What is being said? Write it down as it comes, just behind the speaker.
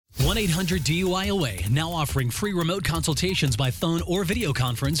1-800-DUI-OA, now offering free remote consultations by phone or video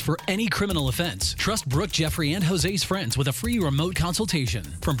conference for any criminal offense. Trust Brooke, Jeffrey, and Jose's friends with a free remote consultation.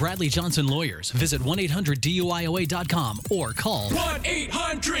 From Bradley Johnson Lawyers, visit 1-800-DUIOA.com or call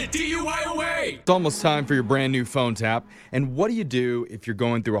 1-800-DUI-OA. It's almost time for your brand new phone tap. And what do you do if you're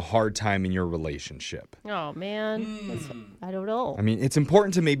going through a hard time in your relationship? Oh, man. I don't know. I mean, it's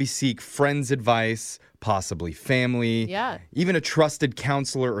important to maybe seek friends' advice, possibly family, even a trusted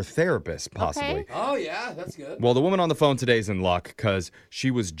counselor or therapist, possibly. Okay. Oh, yeah, that's good. Well, the woman on the phone today is in luck because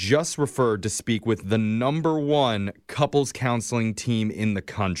she was just referred to speak with the #1 couples counseling team in the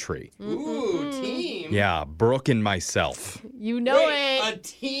country. Ooh, team. Yeah, Brooke and myself. You know Wait, it. a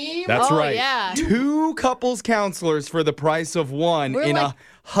team? That's right. Yeah. 2 couples counselors for the price of one We're in like- a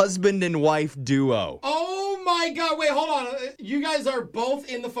husband and wife duo. Oh, my God. Wait, hold on. You guys are both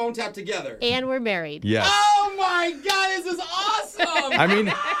in the phone tap together. And we're married. Yes. Oh, my God. This is awesome. I mean,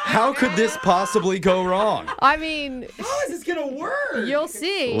 how could this possibly go wrong? I mean, How is this going to work? you'll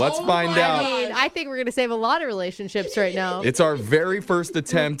see. Let's Oh find my out. I mean, I think we're going to save a lot of relationships right now. It's our very first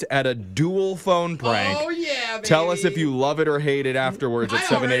attempt at a dual phone prank. Oh, yeah, baby. Tell us if you love it or hate it afterwards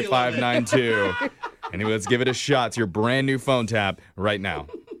at I already love it. 78592. Anyway, let's give it a shot. It's your brand new phone tap right now.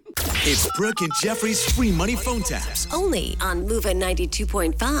 It's Brooke and Jeffrey's free money phone taps. Only on Moving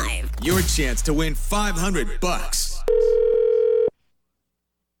 92.5. Your chance to win $500.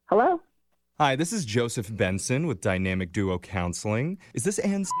 Hello? Hi, this is Joseph Benson with Dynamic Duo Counseling. Is this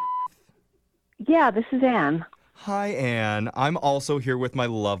Ann? Yeah, this is Anne. Hi, Ann. I'm also here with my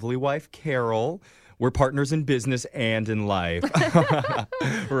lovely wife, Carol. We're partners in business and in life.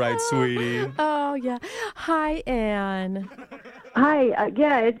 Right, sweetie? Oh, yeah. Hi, Anne. Hi,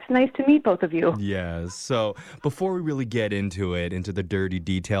 yeah, it's nice to meet both of you. Yes. So before we really get into it, into the dirty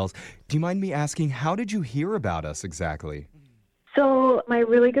details, do you mind me asking, how did you hear about us exactly? So, my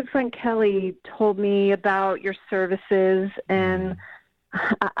really good friend Kelly told me about your services, and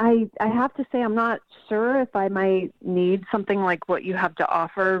I have to say I'm not sure if I might need something like what you have to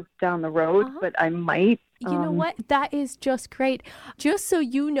offer down the road, but I might. You know what? That is just great. Just so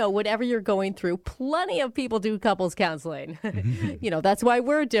you know, whatever you're going through, plenty of people do couples counseling. You know, that's why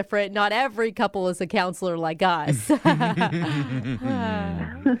we're different. Not every couple is a counselor like us.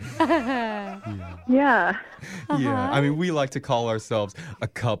 Yeah. Yeah, I mean, we like to call ourselves a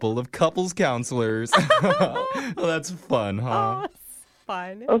couple of couples counselors. Well, that's fun, huh?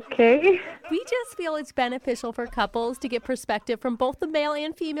 Fun. Okay. We just feel it's beneficial for couples to get perspective from both the male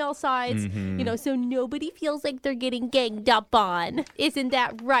and female sides, you know, so nobody feels like they're getting ganged up on. Isn't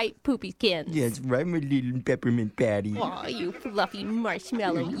that right, Poopykins? Yes, right, my little peppermint patty. Oh, you fluffy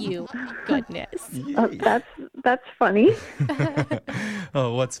marshmallow, you. Goodness. That's funny.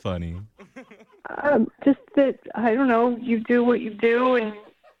 Oh, what's funny? Just that, I don't know, you do what you do and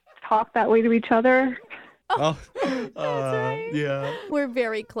talk that way to each other. Oh, That's right. Yeah. We're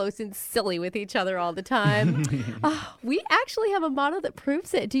very close and silly with each other all the time. We actually have a motto that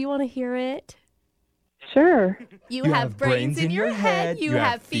proves it. Do you want to hear it? Sure. You have brains in your head, you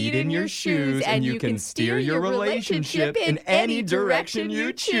have feet in your shoes, and you can steer your relationship in any direction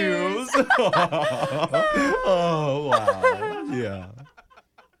you choose. Oh, wow. Yeah.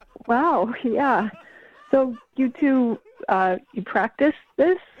 Wow, yeah. So you two, you practice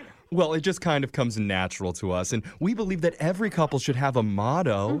this? Well, it just kind of comes natural to us. And we believe that every couple should have a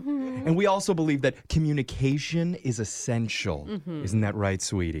motto. And we also believe that communication is essential. Isn't that right,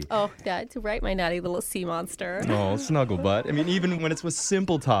 sweetie? Oh, that's right, my naughty little sea monster. Oh, snuggle butt. I mean, even when it's with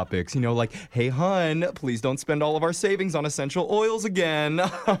simple topics, you know, like, hey, hun, please don't spend all of our savings on essential oils again.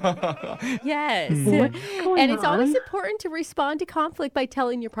 Yes. going And it's always on? important to respond to conflict by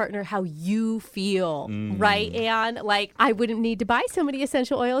telling your partner how you feel, right? And like, I wouldn't need to buy so many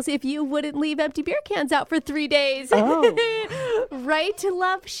essential oils if you wouldn't leave empty beer cans out for 3 days. Oh. Right,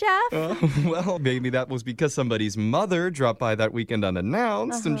 love chef? Well, maybe that was because somebody's mother dropped by that weekend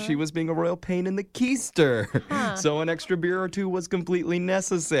unannounced and she was being a royal pain in the keister. So an extra beer or two was completely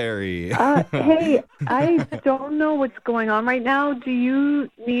necessary. Hey, I don't know what's going on right now. Do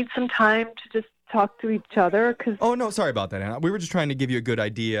you need some time to just talk to each other? Cause Oh, no, sorry about that, Anna. We were just trying to give you a good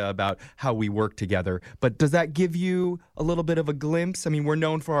idea about how we work together. But does that give you a little bit of a glimpse? I mean, we're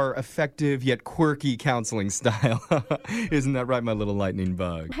known for our effective yet quirky counseling style. Isn't that right, my little lightning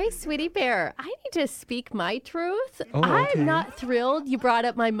bug? Hi, sweetie bear. I need to speak my truth. Oh, okay. I'm not thrilled you brought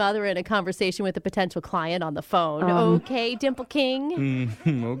up my mother in a conversation with a potential client on the phone. Okay, Dimple King?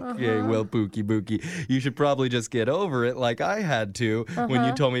 Okay, well, Bookie, you should probably just get over it like I had to when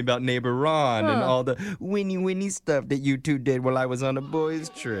you told me about neighbor Ron all the Winnie stuff that you two did while I was on a boys'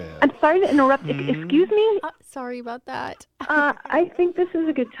 trip. I'm sorry to interrupt. Excuse me? Sorry about that. I think this is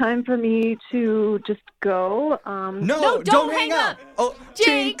a good time for me to just go. No, don't hang up. Oh,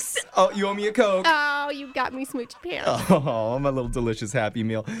 Jinx. Oh, you owe me a Coke. Oh, you got me smooch pants. Oh, my little delicious Happy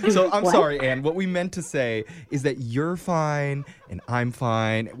Meal. So I'm sorry, Anne. What we meant to say is that you're fine and I'm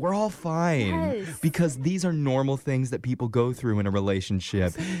fine. We're all fine. Yes. Because these are normal things that people go through in a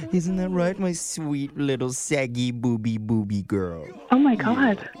relationship. Isn't that right, my sweet little saggy booby girl? Oh, my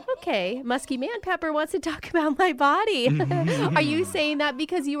God. Okay, Musky Man Pepper wants to talk about my body. Are you saying that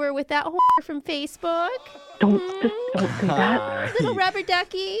because you were with that whore from Facebook? Don't say that. Little rubber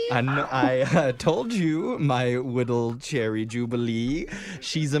ducky. I told you, my little cherry jubilee.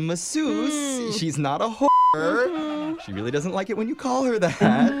 She's a masseuse. She's not a whore. She really doesn't like it when you call her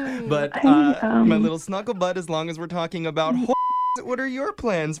that. But my little snuggle butt, as long as we're talking about whores, what are your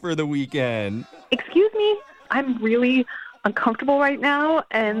plans for the weekend? Excuse me? I'm really uncomfortable right now,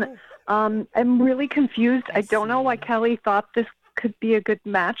 and I'm really confused. I don't know why Kelly thought this could be a good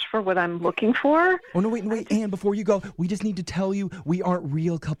match for what I'm looking for. Oh, no, wait, Anne, before you go, we just need to tell you we aren't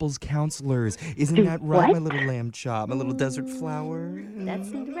real couples counselors. Isn't that right, what? my little lamb chop, my little desert flower?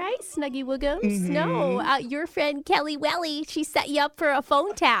 That's right, Snuggy Wiggums. No, your friend Kelly Welly, she set you up for a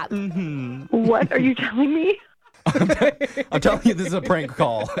phone tap. What are you telling me? I'm telling you, this is a prank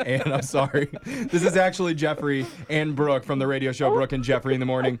call, and I'm sorry. This is actually Jeffrey and Brooke from the radio show Brooke and Jeffrey in the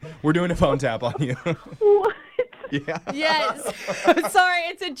Morning. We're doing a phone tap on you. What? Yeah. Yes. Sorry,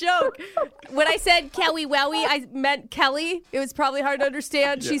 it's a joke. When I said Kelly Welly, I meant Kelly. It was probably hard to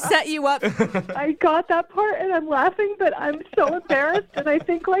understand. She set you up. I got that part, and I'm laughing, but I'm so embarrassed, and I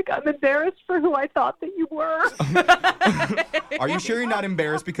think, I'm embarrassed for who I thought that you were. Are you sure you're not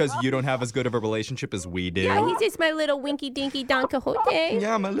embarrassed because you don't have as good of a relationship as we do? Yeah, he's just my little winky dinky Don Quixote.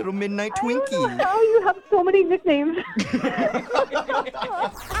 Yeah, my little midnight I don't know Twinkie. how you have so many nicknames.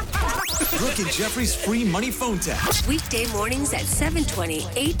 Brooke and Jeffrey's free money phone tap. Weekday mornings at 7:20,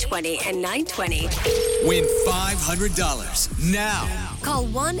 8:20, and 9:20. Win $500 now. Call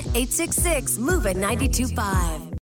 1-866-MOVE-92.5.